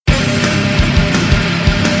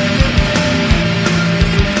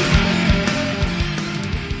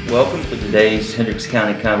today's Hendricks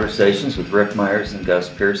County Conversations with Rick Myers and Gus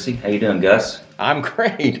Piercy. How you doing, Gus? I'm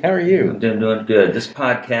great. How are you? I'm doing good. This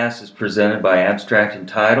podcast is presented by Abstract and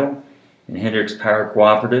Title and Hendricks Power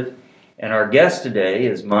Cooperative. And our guest today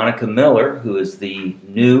is Monica Miller, who is the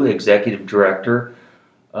new Executive Director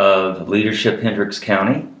of Leadership Hendricks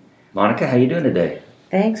County. Monica, how you doing today?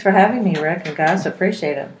 Thanks for having me, Rick and Gus.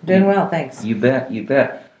 Appreciate it. Doing well, thanks. You bet.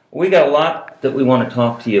 We got a lot that we want to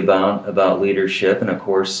talk to you about leadership, and of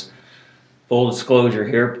course, full disclosure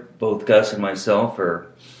here, both Gus and myself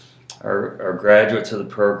are graduates of the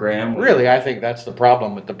program. Really, I think that's the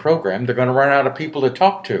problem with the program. They're going to run out of people to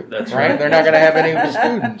talk to. That's right. They're not going to have any of the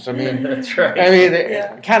students. I mean, that's right. I mean,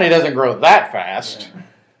 the county doesn't grow that fast. Yeah.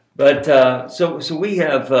 But so we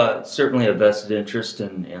have certainly a vested interest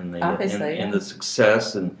in the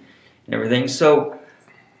success and everything. So,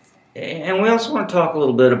 and we also want to talk a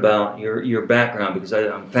little bit about your background, because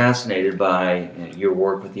I'm fascinated by your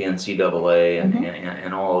work with the NCAA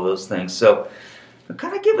and all of those things. So,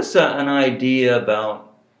 kind of give us an idea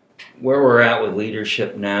about where we're at with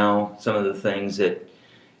leadership now, some of the things that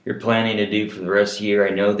you're planning to do for the rest of the year.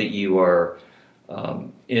 I know that you are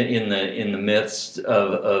in the midst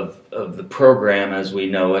of the program as we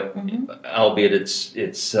know it, albeit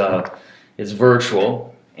it's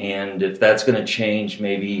virtual, and if that's going to change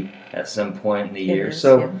maybe at some point in the year.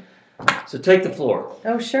 So take the floor.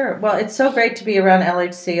 Oh, sure. Well, it's so great to be around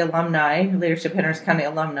LHC alumni, Leadership Hendricks County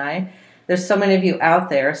alumni. There's so many of you out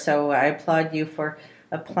there, so I applaud you for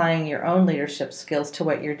applying your own leadership skills to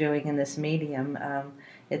what you're doing in this medium.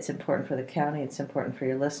 It's important for the county. It's important for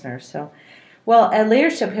your listeners. So, well, at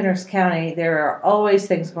Leadership Hendricks County, there are always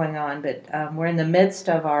things going on, but we're in the midst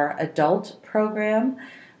of our adult program,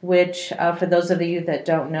 which, for those of you that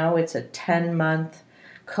don't know, it's a 10-month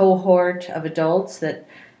cohort of adults that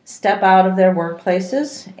step out of their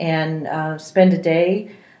workplaces and spend a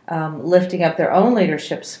day lifting up their own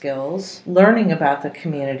leadership skills, learning about the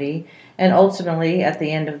community, and ultimately, at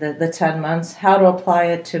the end of the 10 months, how to apply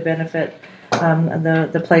it to benefit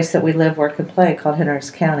the place that we live, work, and play, called Hendricks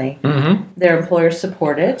County. Their employers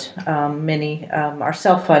support it. Many are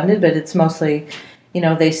self-funded, but it's mostly,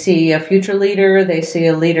 they see a future leader, they see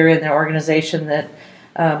a leader in their organization that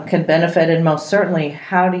can benefit, and most certainly,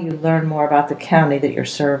 how do you learn more about the county that you're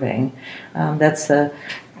serving? That's the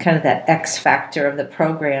kind of that X factor of the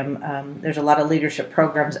program. There's a lot of leadership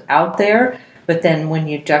programs out there, but then when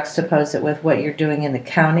you juxtapose it with what you're doing in the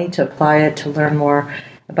county to apply it, to learn more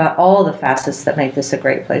about all the facets that make this a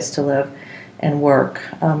great place to live and work.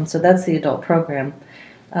 So that's the adult program.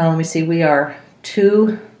 Let me see, we are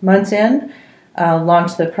 2 months in.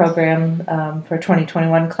 Launched the program for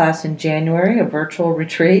 2021 class in January, a virtual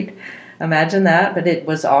retreat. Imagine that, but it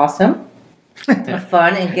was awesome.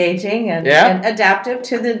 Fun, engaging, and adaptive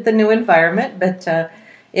to the new environment, but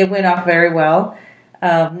it went off very well.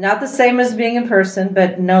 Not the same as being in person,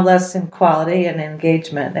 but no less in quality and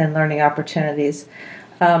engagement and learning opportunities.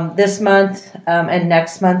 This month and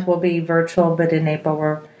next month will be virtual, but in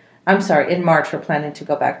March we're planning to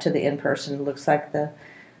go back to the in-person. It looks like the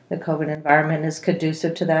COVID environment is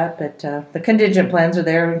conducive to that, but the contingent plans are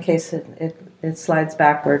there in case it slides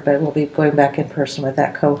backward, but we'll be going back in person with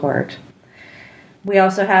that cohort. We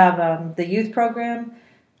also have the youth program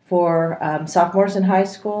for sophomores in high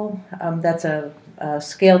school. That's a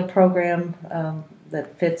scaled program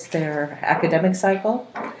that fits their academic cycle.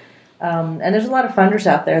 And there's a lot of funders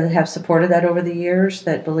out there that have supported that over the years,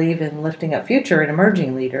 that believe in lifting up future and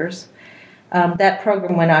emerging leaders. That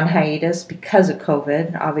program went on hiatus because of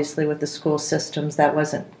COVID. Obviously, with the school systems, that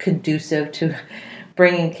wasn't conducive to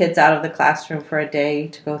bringing kids out of the classroom for a day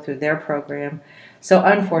to go through their program. So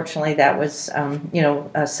unfortunately, that was,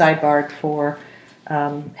 sidebarred for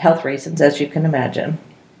health reasons, as you can imagine,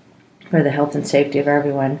 for the health and safety of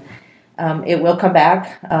everyone. It will come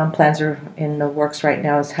back. Plans are in the works right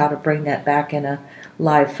now as how to bring that back in a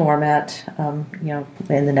live format,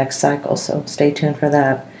 in the next cycle. So stay tuned for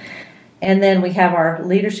that. And then we have our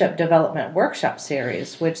Leadership Development Workshop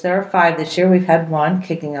Series, which there are 5 this year. We've had 1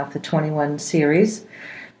 kicking off the 21 series.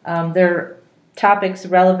 They're topics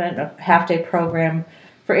relevant, a half-day program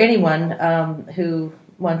for anyone who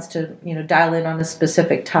wants to, dial in on a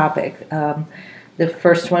specific topic. The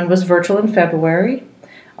first one was virtual in February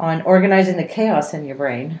on organizing the chaos in your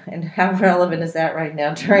brain. And how relevant is that right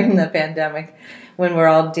now during the pandemic, when we're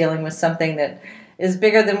all dealing with something that is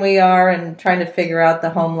bigger than we are and trying to figure out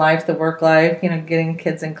the home life, the work life, getting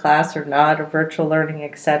kids in class or not, or virtual learning,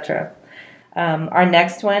 etc. Our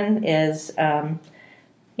next one is on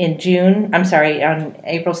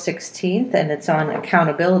April 16th, and it's on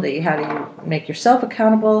accountability. How do you make yourself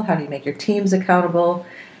accountable? How do you make your teams accountable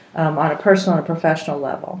on a personal and a professional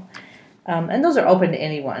level? And those are open to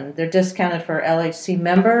anyone. They're discounted for LHC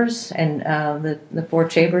members and the 4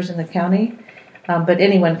 chambers in the county, but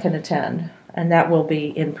anyone can attend. And that will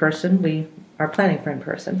be in person. We are planning for in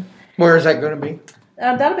person. Where is that going to be?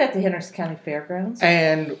 That'll be at the Hendricks County Fairgrounds.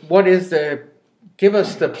 And give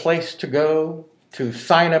us the place to go to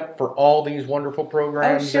sign up for all these wonderful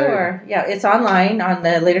programs? Oh, sure. Yeah, it's online on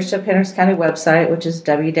the Leadership Hendricks County website, which is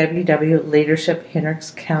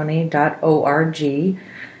www.leadershiphendrickscounty.org.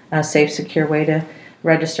 A safe, secure way to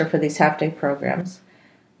register for these half-day programs.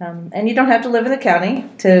 And you don't have to live in the county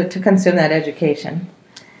to consume that education.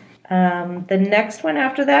 The next one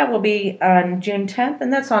after that will be on June 10th,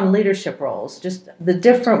 and that's on leadership roles, just the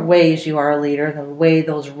different ways you are a leader, the way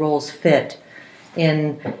those roles fit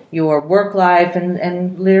in your work life,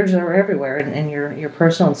 and leaders are everywhere in your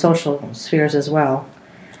personal and social spheres as well.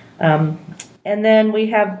 And then we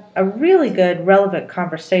have a really good relevant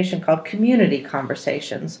conversation called Community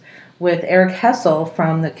Conversations with Eric Hessel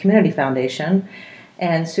from the Community Foundation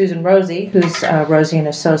and Susan Rosie, who's Rosie and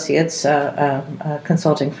Associates, a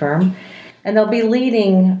consulting firm. And they'll be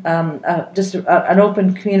leading just an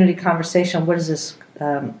open community conversation. What does this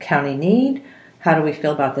county need? How do we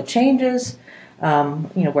feel about the changes?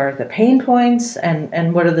 Where are the pain points,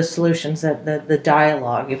 and what are the solutions, that the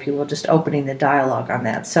dialogue, if you will, just opening the dialogue on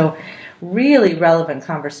that. So really relevant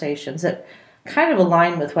conversations that kind of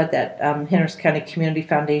align with what that Hendricks County Community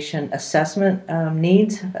Foundation assessment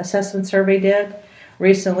needs assessment survey did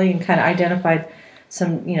recently, and kind of identified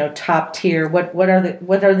some top tier what are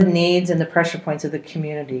the needs and the pressure points of the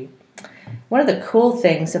community. One of the cool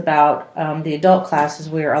things about the adult classes,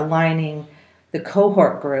 we are aligning the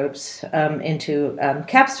cohort groups into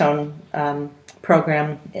capstone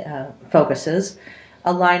program focuses,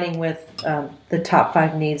 aligning with the top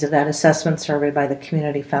 5 needs of that assessment survey by the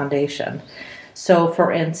Community Foundation. So,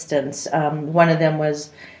 for instance, one of them was,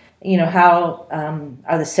 how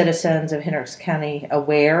are the citizens of Hendricks County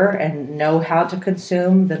aware and know how to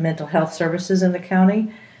consume the mental health services in the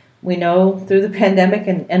county? We know through the pandemic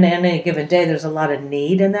and in any given day there's a lot of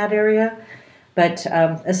need in that area. But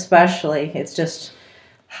especially, it's just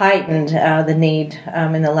heightened the need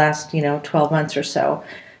in the last 12 months or so.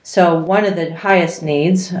 So one of the highest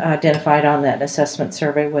needs identified on that assessment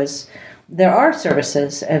survey was there are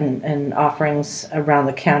services and offerings around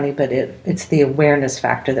the county, but it's the awareness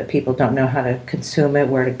factor that people don't know how to consume it,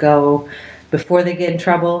 where to go before they get in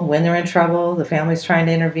trouble, when they're in trouble, the family's trying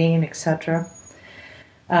to intervene, etc.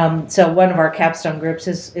 So one of our capstone groups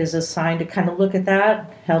is assigned to kind of look at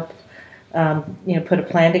that, help put a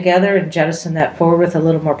plan together and jettison that forward with a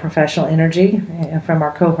little more professional energy from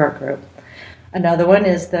our cohort group. Another one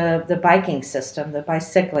is the biking system, the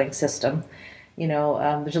bicycling system.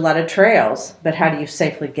 There's a lot of trails, but how do you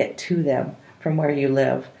safely get to them from where you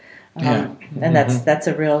live? And that's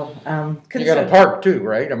a real concern. You got to park too,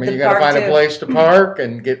 right? I mean, you got to find a place to park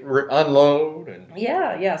and unload. And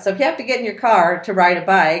yeah. So if you have to get in your car to ride a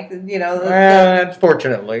bike,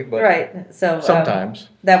 unfortunately, but right. So sometimes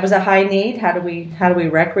that was a high need. How do we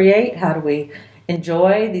recreate? How do we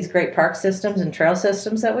enjoy these great park systems and trail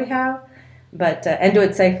systems that we have? But and do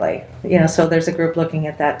it safely. So there's a group looking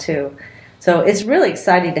at that too. So it's really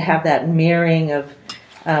exciting to have that mirroring of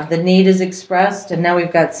the need is expressed, and now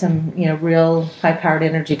we've got some real high-powered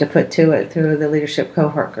energy to put to it through the leadership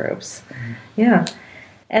cohort groups. Mm-hmm. Yeah.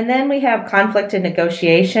 And then we have conflict and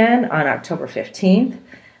negotiation on October 15th.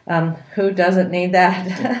 Who doesn't need that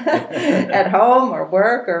at home or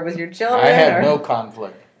work or with your children? I had no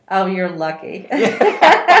conflict. Oh, you're lucky.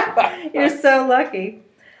 You're so lucky.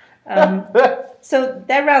 So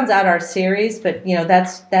that rounds out our series, but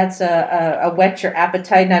that's a whet your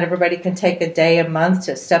appetite. Not everybody can take a day a month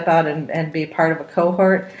to step out and be part of a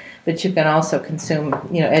cohort, but you can also consume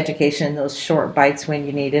education in those short bites when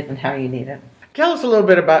you need it and how you need it. Tell us a little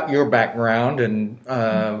bit about your background, and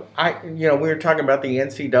we were talking about the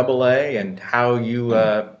NCAA and how you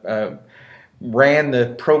ran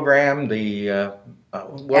the program,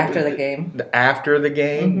 after the game. After the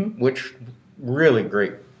game, mm-hmm. Which really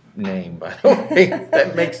great name, by the way.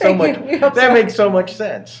 That makes so much. That makes so much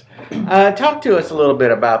sense. Talk to us a little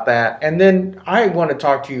bit about that, and then I want to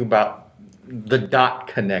talk to you about the dot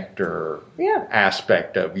connector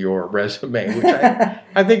aspect of your resume, which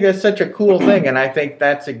I think that's such a cool thing, and I think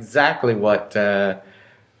that's exactly what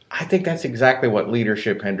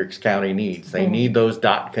Leadership Hendricks County needs. They need those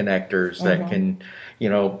dot connectors that can,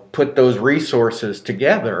 put those resources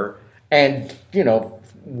together and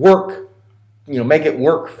work. Make it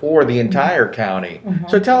work for the entire county. Mm-hmm.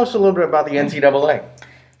 So tell us a little bit about the NCAA.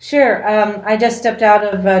 Sure. I just stepped out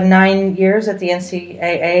of 9 years at the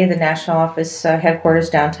NCAA, the national office headquarters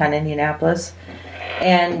downtown Indianapolis.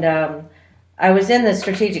 And I was in the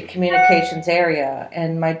strategic communications area,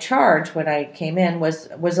 and my charge when I came in was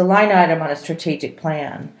a line item on a strategic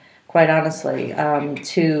plan, quite honestly,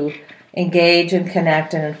 to engage and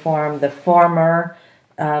connect and inform the former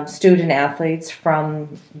student athletes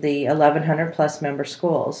from the 1,100 plus member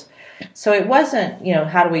schools. So it wasn't,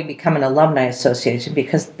 how do we become an alumni association,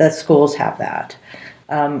 because the schools have that.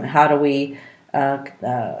 How do we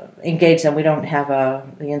engage them? We don't have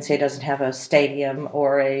the NCAA doesn't have a stadium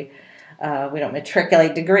or we don't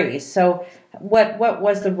matriculate degrees. So what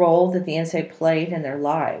was the role that the NCAA played in their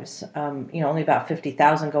lives? Only about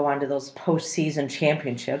 50,000 go on to those postseason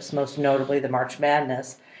championships, most notably the March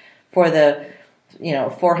Madness. For the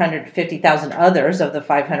 450,000 others of the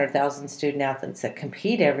 500,000 student athletes that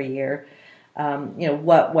compete every year,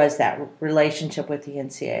 what was that relationship with the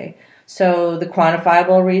NCAA? So the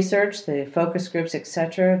quantifiable research, the focus groups,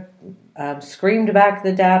 etc., screamed back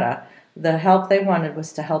the data. The help they wanted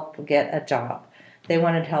was to help get a job. They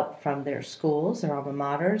wanted help from their schools, their alma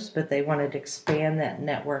maters, but they wanted to expand that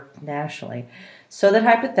network nationally. So that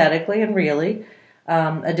hypothetically and really,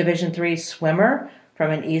 a Division III swimmer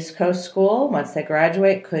from an East Coast school, once they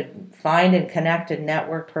graduate, could find and connect and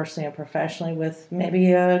network personally and professionally with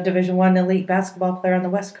maybe a Division I elite basketball player on the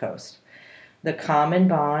West Coast. The common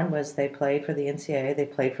bond was they played for the NCAA, they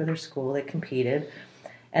played for their school, they competed,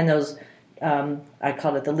 and those I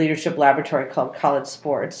called it the leadership laboratory called college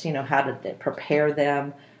sports. How did it prepare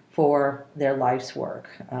them for their life's work?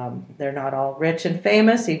 They're not all rich and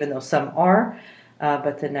famous, even though some are,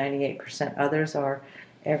 but the 98% others are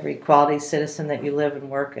every quality citizen that you live and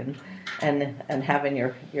work and have in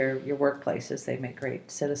your workplaces. They make great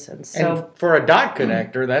citizens. So and for a dot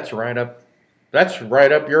connector, that's right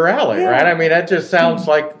up your alley, right? I mean, that just sounds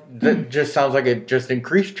like it just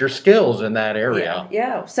increased your skills in that area.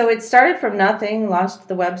 Yeah. So it started from nothing. Launched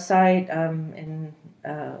the website in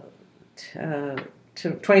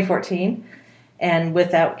 2014, and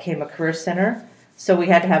with that came a career center. So we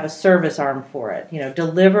had to have a service arm for it.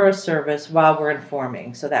 Deliver a service while we're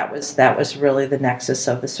informing. So that was really the nexus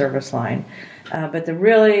of the service line. But the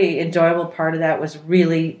really enjoyable part of that was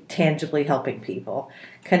really tangibly helping people,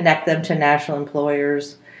 connect them to national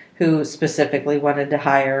employers who specifically wanted to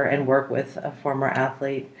hire and work with a former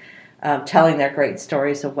athlete, telling their great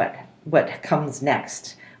stories of what comes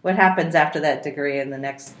next. What happens after that degree in the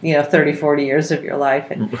next 30, 40 years of your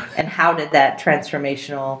life, and how did that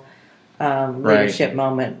transformational leadership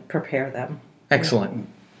moment prepare them? Excellent.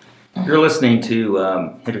 You're listening to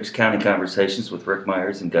Hendricks County Conversations with Rick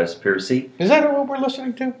Myers and Gus Piercy. Is that what we're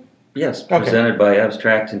listening to? Yes, presented by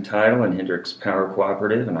Abstract and Title and Hendricks Power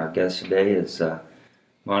Cooperative. And our guest today is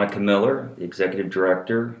Monica Miller,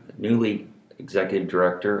 the newly Executive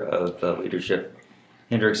Director of Leadership,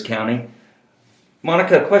 Hendricks County.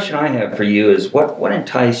 Monica, a question I have for you is what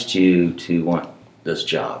enticed you to want this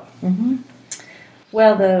job? Mm-hmm.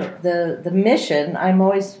 Well, the mission, I'm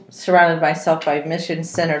always surrounded myself by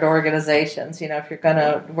mission-centered organizations. If you're going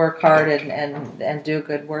to work hard and do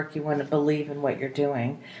good work, you want to believe in what you're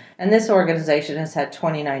doing. And this organization has had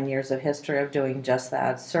 29 years of history of doing just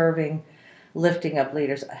that, serving, lifting up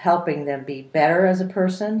leaders, helping them be better as a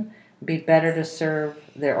person, be better to serve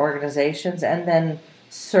their organizations, and then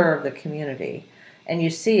serve the community. And you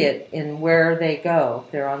see it in where they go.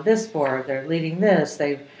 They're on this board, they're leading this,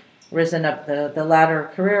 they've risen up the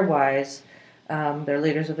ladder career-wise, they're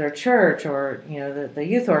leaders of their church or the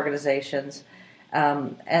youth organizations,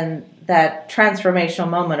 and that transformational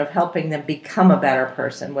moment of helping them become a better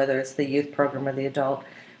person, whether it's the youth program or the adult,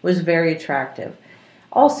 was very attractive.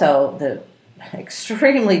 Also, the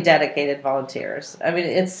extremely dedicated volunteers. I mean,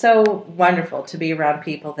 it's so wonderful to be around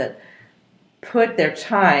people that put their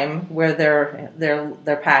time where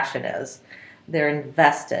their passion is. They're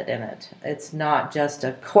invested in it. It's not just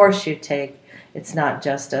a course you take. It's not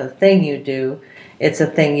just a thing you do. It's a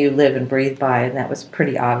thing you live and breathe by, and that was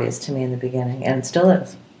pretty obvious to me in the beginning, and it still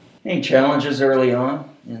is. Any challenges early on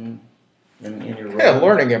in your role? Yeah,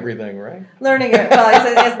 learning everything, right? Learning it. Well,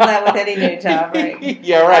 isn't that with any new job, right?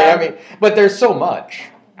 Yeah, right. I mean, but there's so much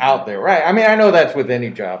out there, right? I mean, I know that's with any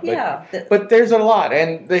job, but, but there's a lot,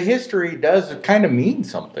 and the history does kind of mean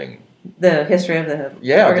something. The history of the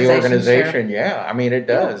organization, sure. Yeah. I mean, it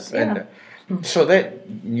does, yeah. And so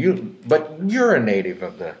but you're a native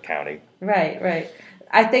of the county, right.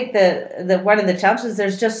 I think that one of the challenges,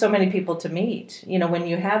 there's just so many people to meet. When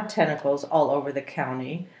you have tentacles all over the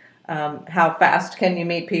county, how fast can you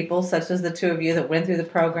meet people, such as the two of you that went through the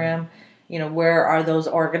program? Where are those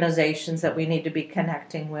organizations that we need to be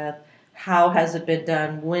connecting with? How has it been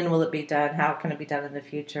done? When will it be done? How can it be done in the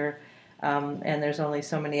future? And there's only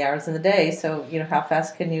so many hours in the day, so how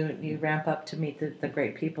fast can you ramp up to meet the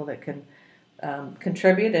great people that can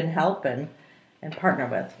contribute and help and partner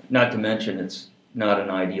with. Not to mention, it's not an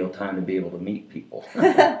ideal time to be able to meet people,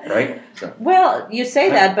 right? So. Well, you say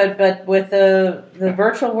that, but with the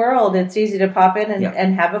virtual world, it's easy to pop in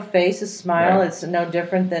and have a face, a smile. Right. It's no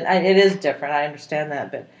different than, it is different, I understand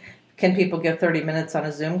that, but can people give 30 minutes on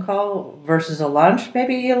a Zoom call versus a lunch?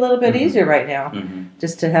 Maybe a little bit easier right now,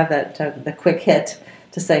 just to have that the quick hit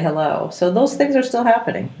to say hello. So those things are still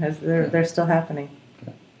happening. They're still happening.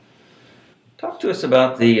 Talk to us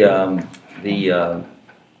about the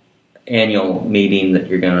annual meeting that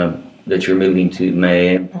you're moving to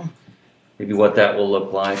May. Maybe what that will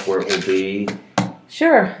look like, where it will be.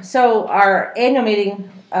 Sure. So our annual meeting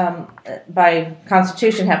by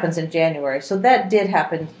Constitution happens in January. So that did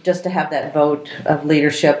happen just to have that vote of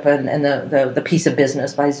leadership and the piece of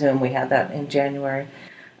business by Zoom. We had that in January.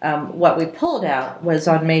 What we pulled out was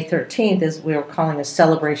on May 13th is we were calling a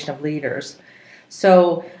celebration of leaders.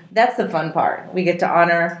 So that's the fun part. We get to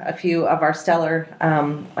honor a few of our stellar,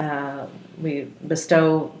 we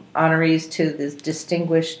bestow honorees to the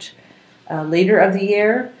Distinguished Leader of the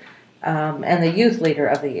Year and the Youth Leader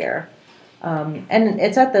of the Year. And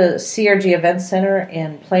it's at the CRG Event Center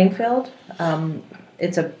in Plainfield.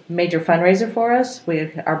 It's a major fundraiser for us.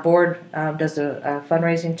 Our board does a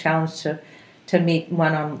fundraising challenge to meet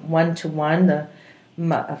one-to-one the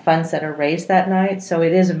funds that are raised that night. So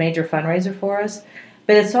it is a major fundraiser for us.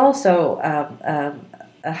 But it's also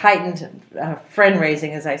a heightened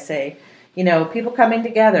friend-raising, as I say. You know, people coming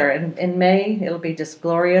together. And in May, it'll be just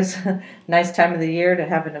glorious, nice time of the year to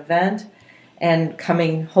have an event. And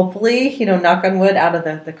coming, hopefully, knock on wood, out of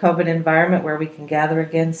the COVID environment where we can gather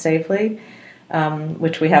again safely,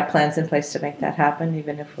 which we have plans in place to make that happen,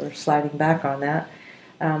 even if we're sliding back on that.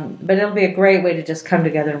 But it'll be a great way to just come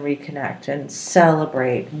together and reconnect and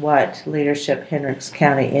celebrate what Leadership Hendricks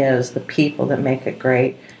County is, the people that make it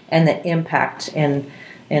great, and the impact in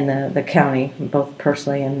the county, both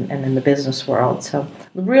personally and in the business world. So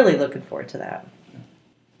really looking forward to that.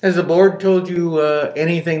 Has the board told you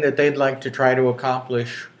anything that they'd like to try to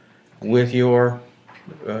accomplish with your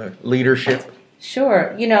leadership?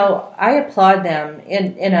 Sure. I applaud them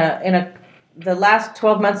in the last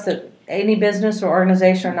 12 months that any business or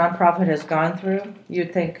organization or nonprofit has gone through.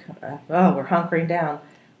 You'd think, we're hunkering down.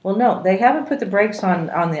 Well, no, they haven't put the brakes on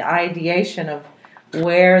the ideation of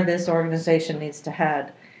where this organization needs to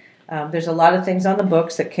head. There's a lot of things on the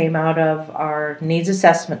books that came out of our needs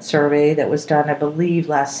assessment survey that was done, I believe,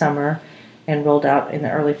 last summer and rolled out in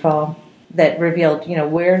the early fall that revealed,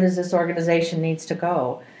 where does this organization needs to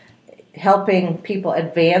go? Helping people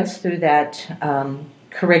advance through that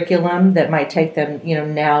curriculum that might take them,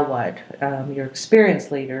 now what? You're an experienced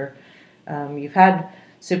leader. You've had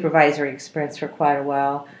supervisory experience for quite a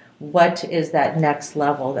while. What is that next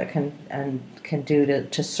level that can do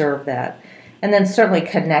to serve that? And then certainly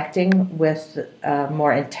connecting with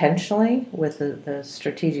more intentionally with the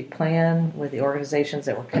strategic plan, with the organizations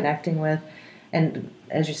that we're connecting with. And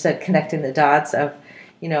as you said, connecting the dots of,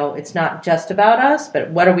 it's not just about us,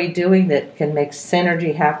 but what are we doing that can make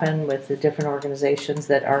synergy happen with the different organizations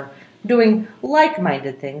that are doing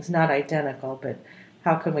like-minded things, not identical, but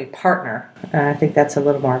how can we partner? I think that's a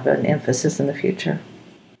little more of an emphasis in the future.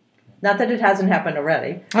 Not that it hasn't happened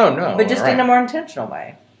already. Oh, no. But just in a more intentional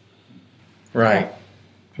way. Right.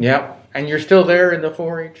 Yep. And you're still there in the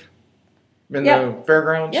 4-H? In the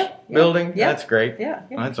fairgrounds building? Yeah. That's great. Yeah.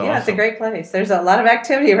 That's awesome. Yeah, it's a great place. There's a lot of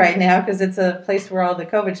activity right now because it's a place where all the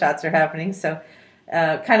COVID shots are happening. So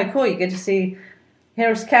kind of cool. You get to see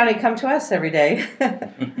Hendricks County come to us every day.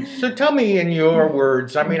 So tell me in your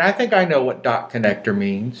words, I think I know what dot connector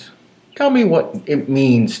means. Tell me what it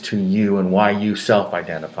means to you and why you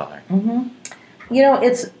self-identify. Mm-hmm.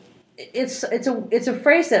 It's a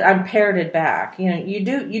phrase that I'm parroted back.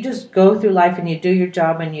 You just go through life and you do your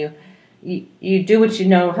job and you do what you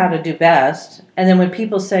know how to do best. And then when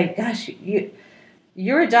people say, "Gosh,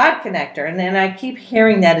 you're a dot connector," and then I keep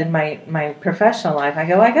hearing that in my professional life, I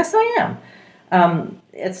go, "I guess I am."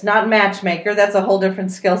 It's not matchmaker. That's a whole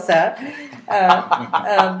different skill set.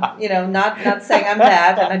 Not saying I'm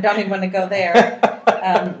that, and I don't even want to go there.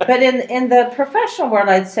 But in the professional world,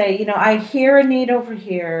 I'd say, I hear a need over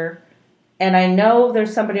here, and I know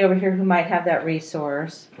there's somebody over here who might have that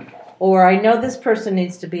resource, or I know this person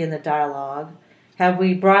needs to be in the dialogue. Have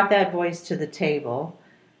we brought that voice to the table?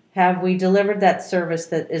 Have we delivered that service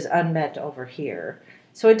that is unmet over here?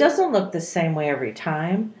 So it doesn't look the same way every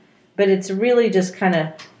time, but it's really just kind of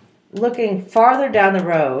looking farther down the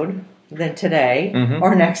road than today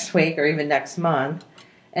or next week or even next month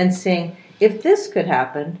and seeing, if this could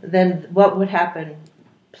happen, then what would happen?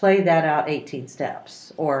 Play that out 18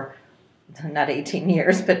 steps or not 18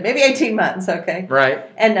 years, but maybe 18 months, okay? Right.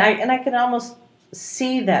 And I can almost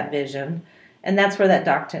see that vision, and that's where that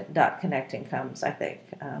dot connecting comes, I think.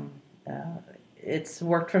 It's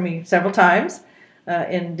worked for me several times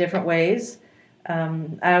in different ways.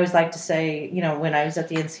 I always like to say, when I was at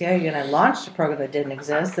the NCIU and I launched a program that didn't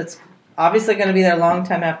exist, that's obviously going to be there a long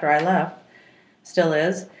time after I left, still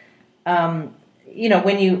is. When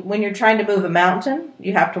you're trying to move a mountain,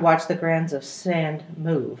 you have to watch the grains of sand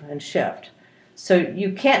move and shift. So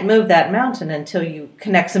you can't move that mountain until you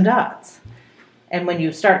connect some dots. And when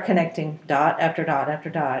you start connecting dot after dot after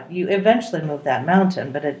dot, you eventually move that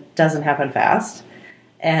mountain, but it doesn't happen fast,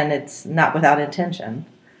 and it's not without intention.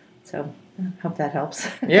 So I hope that helps.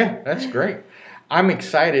 Yeah, that's great. I'm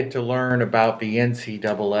excited to learn about the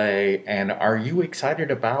NCAA, and are you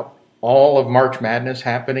excited about all of March Madness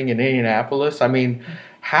happening in Indianapolis? I mean,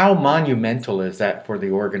 how monumental is that for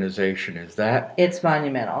the organization? It's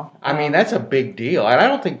monumental. I mean, that's a big deal, and I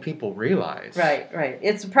don't think people realize. Right.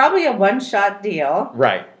 It's probably a one-shot deal.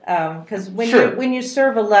 Right. Because when you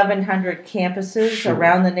serve 1,100 campuses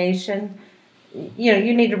around the nation,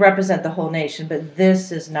 you need to represent the whole nation. But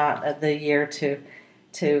this is not the year to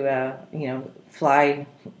fly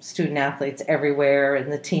student athletes everywhere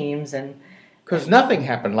and the teams and. Because nothing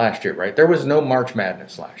happened last year, right? There was no March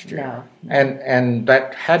Madness last year. No. And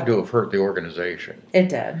that had to have hurt the organization. It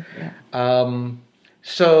did, yeah.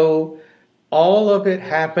 So all of it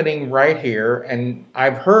happening right here, and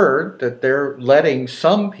I've heard that they're letting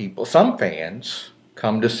some fans,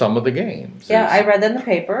 come to some of the games. Yeah, I read in the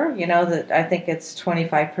paper, that I think it's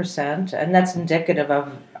 25%, and that's indicative of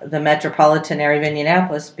the metropolitan area of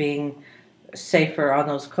Indianapolis being safer on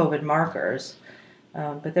those COVID markers.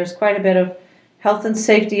 But there's quite a bit of health and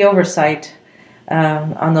safety oversight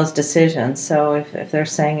on those decisions. So if they're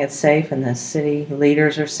saying it's safe and the city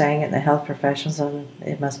leaders are saying it and the health professionals,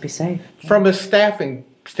 it must be safe. From a staffing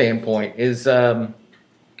standpoint, is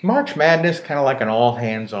March Madness kind of like an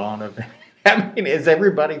all-hands-on event? I mean, is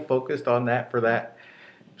everybody focused on that for that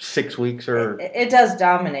 6 weeks? Or It does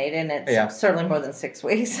dominate, and it's certainly more than 6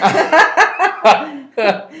 weeks. Yeah,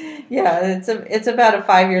 it's about a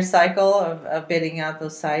 5-year cycle of bidding out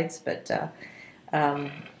those sites, but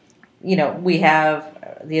we have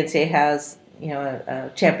the NCAA has a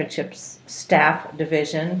championships staff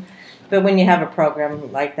division, but when you have a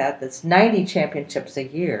program like that's 90 championships a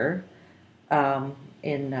year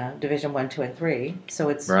in Division 1, 2, and 3, so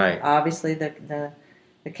it's obviously the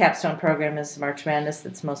capstone program is March Madness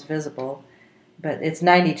that's most visible, but it's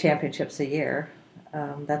 90 championships a year.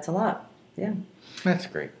 That's a lot. Yeah, that's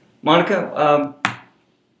great. Monica,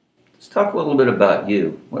 let's talk a little bit about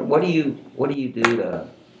you. What do you do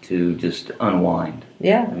to just unwind?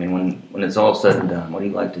 Yeah. I mean, when it's all said and done, what do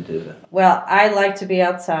you like to do? Well, I like to be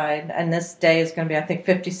outside, and this day is going to be, I think,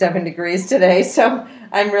 57 degrees today, so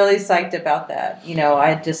I'm really psyched about that.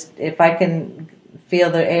 If I can feel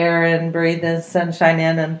the air and breathe the sunshine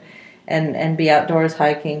in and be outdoors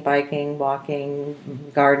hiking, biking,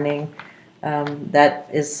 walking, gardening, that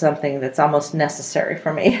is something that's almost necessary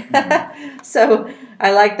for me. So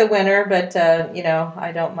I like the winter, but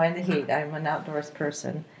I don't mind the heat. I'm an outdoors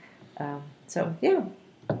person.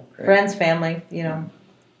 Great. Friends, family, And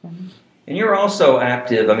you're also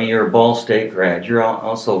active. I mean, you're a Ball State grad. You're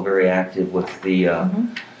also very active with the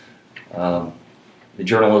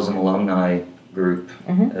journalism alumni group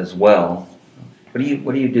as well. What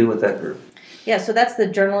do you do with that group? Yeah, so that's the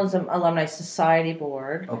Journalism Alumni Society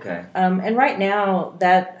Board. Okay. And right now,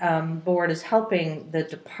 that board is helping the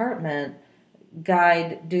department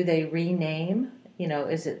guide, do they rename?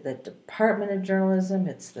 Is it the Department of Journalism?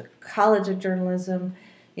 It's the College of Journalism?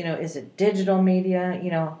 Is it digital media?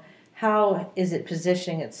 How is it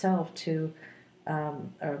positioning itself to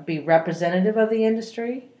be representative of the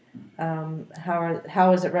industry?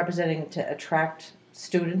 How is it representing to attract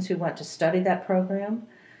students who want to study that program?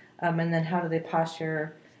 And then how do they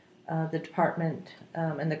posture the department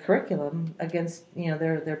and the curriculum against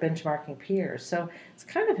their benchmarking peers? So it's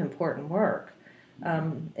kind of important work.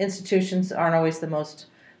 Institutions aren't always the most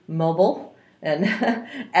mobile and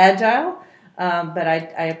agile, but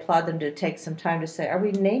I applaud them to take some time to say, are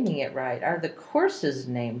we naming it right? Are the courses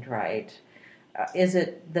named right? Is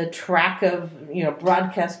it the track of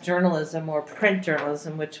broadcast journalism or print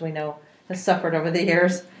journalism, which we know has suffered over the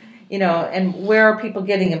years? And where are people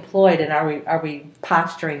getting employed, and are we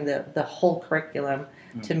posturing the whole curriculum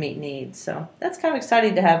to meet needs? So that's kind of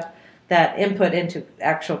exciting to have that input into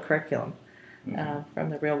actual curriculum from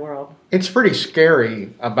the real world. It's pretty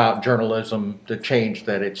scary about journalism, the change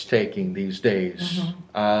that it's taking these days.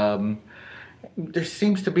 There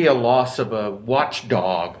seems to be a loss of a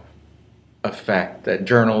watchdog effect that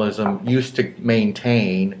journalism used to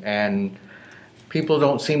maintain, and people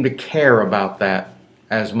don't seem to care about that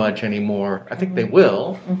as much anymore. I think they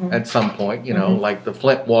will at some point, like the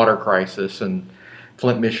Flint water crisis and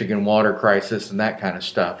Flint, Michigan water crisis and that kind of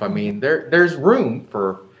stuff. I mean, there's room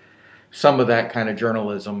for some of that kind of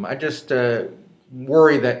journalism. I just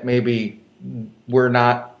worry that maybe we're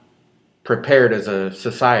not prepared as a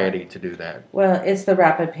society to do that. Well, it's the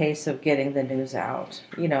rapid pace of getting the news out.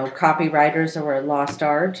 Copywriters are a lost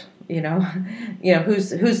art.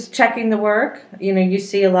 Who's checking the work. You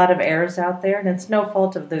see a lot of errors out there, and it's no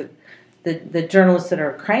fault of the journalists that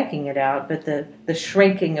are cranking it out, but the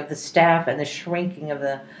shrinking of the staff and the shrinking of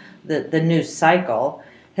the news cycle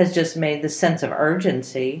has just made the sense of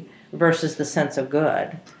urgency versus the sense of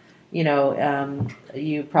good.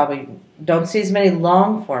 You probably don't see as many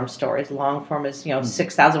long form stories. Long form is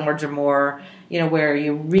 6,000 words or more. Where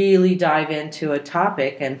you really dive into a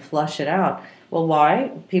topic and flush it out. Well,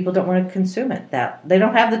 why? People don't want to consume it. That they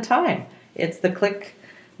don't have the time. It's the click,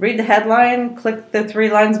 read the headline, click the 3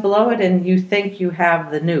 lines below it, and you think you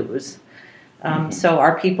have the news. So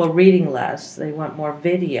are people reading less? They want more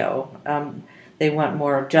video. They want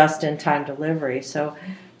more just-in-time delivery. So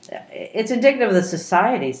it's indicative of the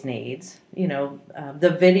society's needs.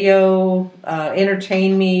 The video,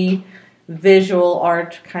 entertain me, visual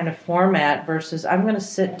art kind of format versus I'm going to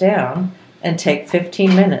sit down and take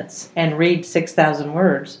 15 minutes and read 6,000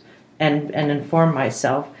 words and inform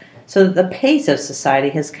myself. So the pace of society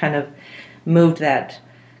has kind of moved that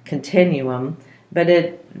continuum.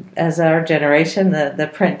 But as our generation, the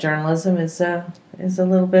print journalism is a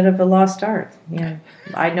little bit of a lost art.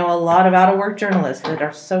 I know a lot of out-of-work journalists that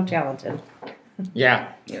are so talented.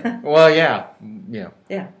 Yeah. Well, yeah.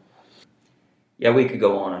 Yeah, we could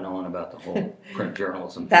go on and on about the whole print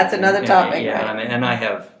journalism. That's another topic. Yeah, right? And I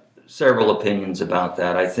have several opinions about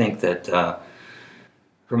that. I think that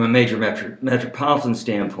from a major metropolitan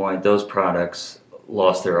standpoint, those products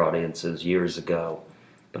lost their audiences years ago.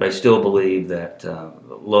 But I still believe that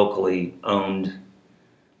locally owned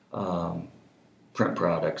print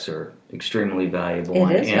products are extremely valuable.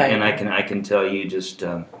 And I can tell you just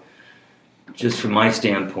from my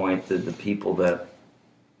standpoint, the people that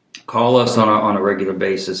call us on a regular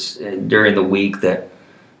basis during the week that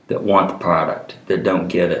want the product, that don't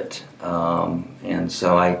get it. And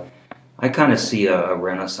so I kind of see a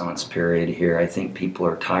renaissance period here. I think people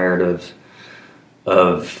are tired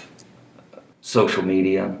of social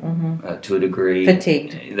media to a degree.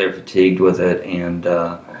 Fatigued. They're fatigued with it, and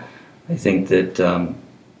I think that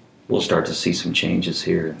we'll start to see some changes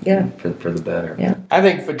here for the better. Yeah. I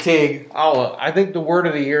think fatigue, I think the word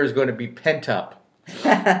of the year is going to be pent up.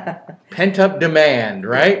 Pent-up demand,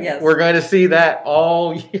 right? Yes. We're going to see that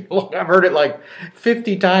all year long. I've heard it like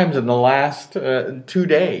 50 times in the last 2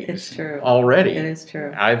 days. It's true. Already. It is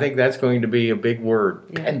true. I think that's going to be a big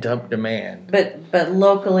word, pent-up demand. But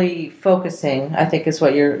locally focusing, I think, is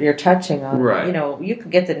what you're touching on. Right. You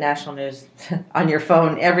can get the national news on your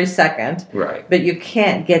phone every second. Right. But you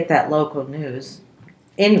can't get that local news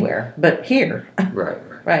anywhere but here. Right.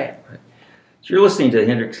 Right. So you're listening to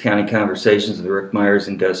Hendricks County Conversations with Rick Myers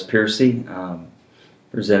and Gus Piercy,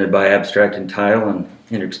 presented by Abstract and Tile and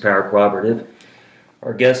Hendricks Power Cooperative.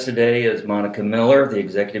 Our guest today is Monica Miller, the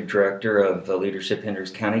Executive Director of Leadership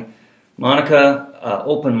Hendricks County. Monica,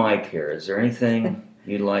 open mic here. Is there anything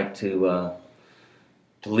you'd like to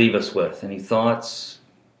leave us with? Any thoughts?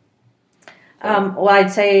 Well,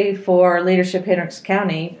 I'd say for Leadership Hendricks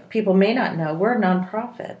County, people may not know we're a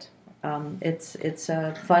nonprofit. It's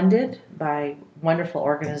funded by wonderful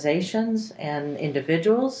organizations and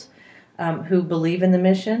individuals who believe in the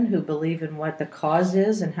mission, who believe in what the cause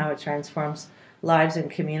is and how it transforms lives and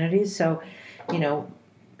communities. So,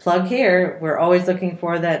 plug here, we're always looking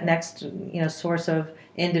for that next, source of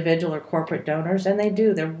individual or corporate donors, and they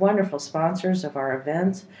do. They're wonderful sponsors of our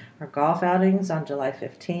events, our golf outings on July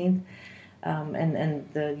 15th, and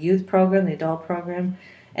the youth program, the adult program.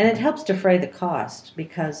 And it helps defray the cost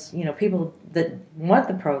because, people that want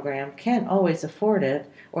the program can't always afford it,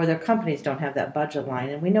 or their companies don't have that budget line.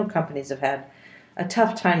 And we know companies have had a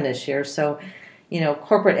tough time this year. So,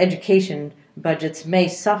 corporate education budgets may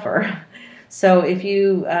suffer. So if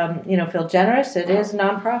you, feel generous, it is a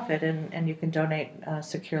nonprofit, and you can donate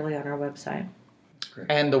securely on our website.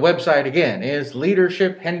 And the website, again, is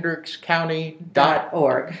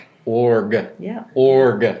leadershiphendrickscounty.org. Yeah.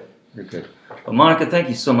 Org. Very good. Well, Monica, thank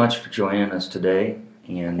you so much for joining us today.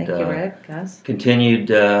 And thank you, Rick, Gus. Continued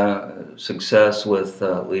success with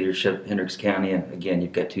Leadership Hendricks County. And again,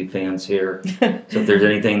 you've got 2 fans here. So if there's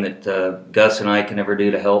anything that Gus and I can ever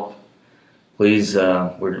do to help please,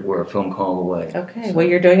 we're a phone call away. Okay. Well,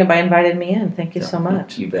 you're doing it by inviting me in. Thank you so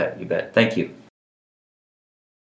much. You bet. Thank you.